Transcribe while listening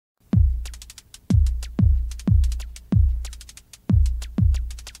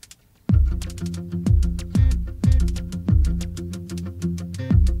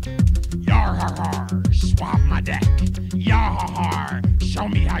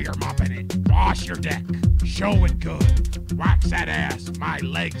you're mopping it. Wash your deck, show it good. Wax that ass, my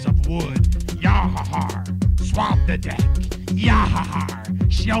legs of wood. Yah-ha-har, swab the deck. Yah-ha-har,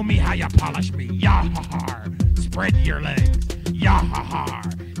 show me how you polish me. Yah-ha-har, spread your legs. Yah-ha-har,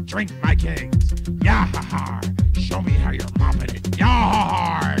 drink my kegs. Yah-ha-har, show me how you're mopping it.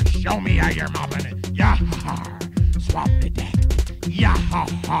 Yah-ha-har, show me how you're mopping it. Yah-ha-har, swab the deck.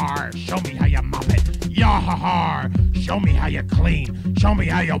 Yah-ha-har, show me how you mop it. Yah-ha-har, show me how you clean. Show me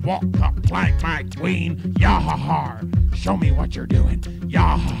how you walk the plank, my queen. Yah-ha-har, show me what you're doing.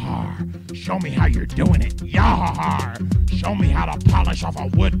 Yah-ha-har, show me how you're doing it. Yah-ha-har, show me how to polish off a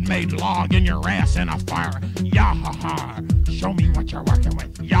wood-made log in your ass in a fire. Yah-ha-har, show me what you're working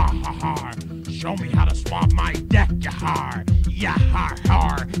with. Yah-ha-har, show me how to swab my deck, yah-har.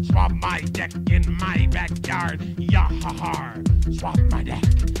 Yah-ha-har, swab my deck in my backyard. Yah-ha-har, swab my deck.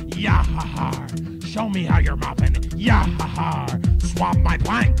 Yah-ha-har, show me how you're mopping it. Yah-ha-har, swab my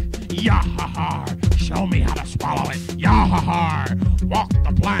plank. Yah-ha-har, show me how to swallow it. Yah-ha-har, walk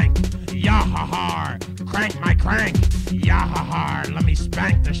the plank. Yah-ha-har, crank my crank. Yah-ha-har, let me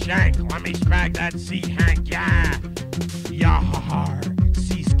spank the shank. Let me spank that sea hank, yeah. Yah-ha-har,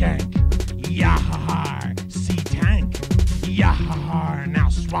 sea skank. Yah-ha-har, sea tank. Yah-ha-har, now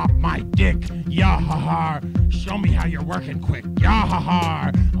swab my dick. Yah-ha-har, show me how you're working quick.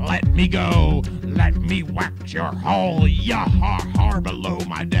 Yah-ha-har, let me go. Let me wax your hole. Yah-ha-har, below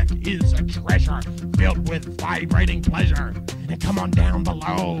my deck is a treasure filled with vibrating pleasure. And come on down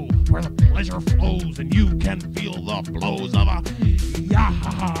below where the pleasure flows and you can feel the blows of a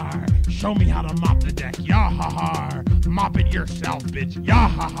yah-ha-har. Show me how to mop the deck. Yah-ha-har, mop it yourself, bitch.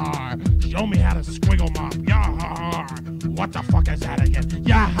 Yah-ha-har, show me how to squiggle mop. Yah-ha-har, what the fuck is that again?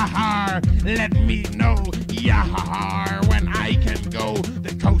 Yah-ha-har, let me know. Yah-ha-har, when I can go.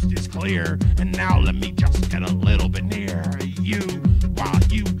 The coast is clear, and now let me just get a little bit near you while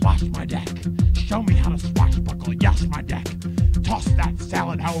you wash my deck. Show me how to swashbuckle, yes, my deck. Toss that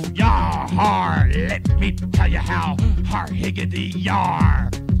salad hoe, yah-har. Let me tell you how, har-higgity yar.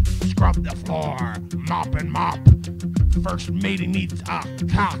 Scrub the floor, mop and mop. First mating needs a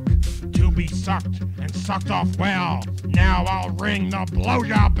cock to be sucked and sucked off well. Now I'll ring the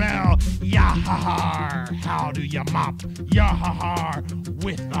blowjob bell. Yah-ha-har, how do you mop? Yah-ha-har,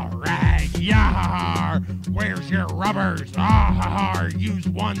 with a rag. Yah-ha-har, where's your rubbers? Ah-ha-har, use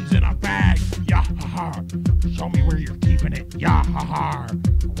ones in a bag. Yah-ha-har, show me where you're keeping it. Yah-ha-har,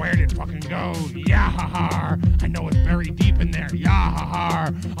 where'd it fucking go? Yah-ha-har, I know it's buried deep in there.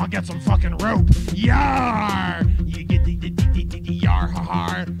 Yah-ha-har, I'll get some fucking rope. Yar, you get the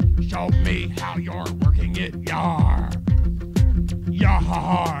yar-ha-har. Show me how you're working it. Yar.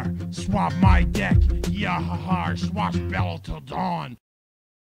 Yah-ha-har, swab my deck. Yah-ha-har, swashbell till dawn.